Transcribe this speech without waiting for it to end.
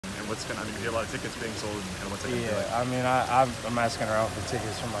What's going? I mean, you hear a lot of tickets being sold, and kind of what's that? Yeah, I mean, I'm asking around for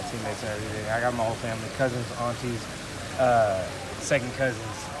tickets from my teammates and everything. I got my whole family, cousins, aunties, second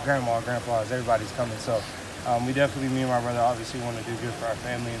cousins, grandma, grandpas, everybody's coming. So we definitely, me and my brother, obviously want to do good for our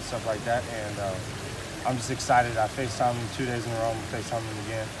family and stuff like that. And I'm just excited. I FaceTimed him 2 days in a row. I'm FaceTime him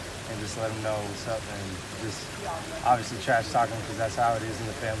again and just let him know what's up and just obviously trash talking because that's how it is in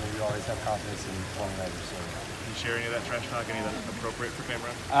the family. We always have confidence in one another. So. Can you share any of that trash talk? Any of that appropriate for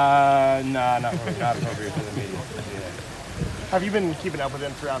camera? Nah, not really. Not appropriate for the media. Yeah. Have you been keeping up with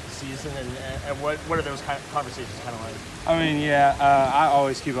him throughout the season, and what are those kind of conversations kind of like? I mean, yeah, I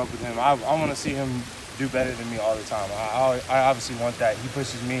always keep up with him. I want to see him do better than me all the time. I obviously want that. He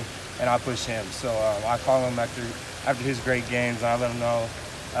pushes me, and I push him. So I call him after his great games, and I let him know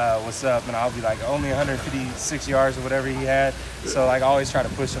what's up, and I'll be like, only 156 yards or whatever he had. So like I always try to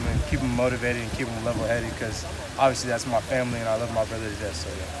push him and keep him motivated and keep him level-headed because obviously that's my family, and I love my brother to death. So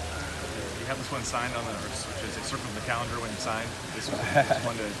yeah. You have this one signed on the, or should I say, circled in the calendar when you signed. This was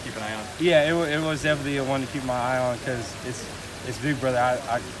one to keep an eye on. Yeah, it was definitely a one to keep my eye on because it's big brother.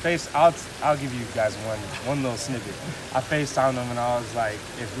 I'll give you guys one little snippet. I FaceTimed him and I was like,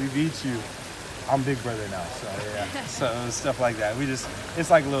 if we beat you, I'm big brother now. So yeah, so it was stuff like that. It's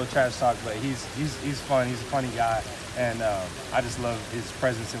like a little trash talk, but he's fun. He's a funny guy, and I just love his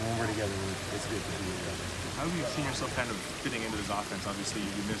presence. And when we're together, it's good to be together. How have you seen yourself kind of fitting into this offense? Obviously,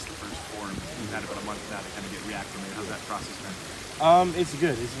 you missed the first 4, and you've had about a month now to kind of get reacclimated. How's that process been? It's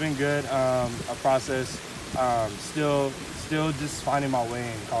good. It's been good. A process. Still just finding my way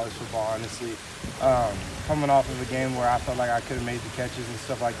in college football, honestly. Coming off of a game where I felt like I could have made the catches and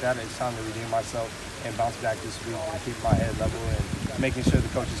stuff like that, it's time to redeem myself and bounce back this week and keep my head level and making sure the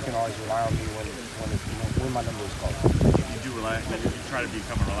coaches can always rely on me when my number is called. You do rely. You try to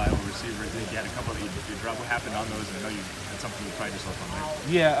become a reliable receiver. I think you had a couple that you dropped. What happened on those? And I know you had something you pride yourself on,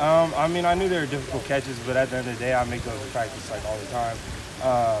 right? Yeah. I mean, I knew they were difficult catches, but at the end of the day, I make those in practice like all the time.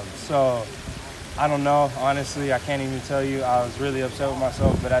 So. I don't know, honestly. I can't even tell you. I was really upset with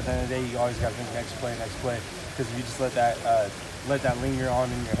myself, but at the end of the day, you always got to think next play. Because if you just let that linger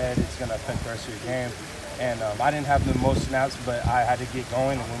on in your head, it's going to affect the rest of your game. And I didn't have the most snaps, but I had to get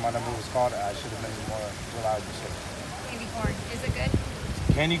going. And when my number was called, I should have been more reliable. So. Candy corn, is it good?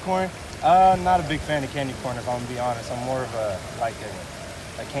 Candy corn? Not a big fan of candy corn, if I'm going to be honest. I'm more of a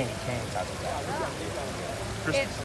candy cane type of guy. Christmas.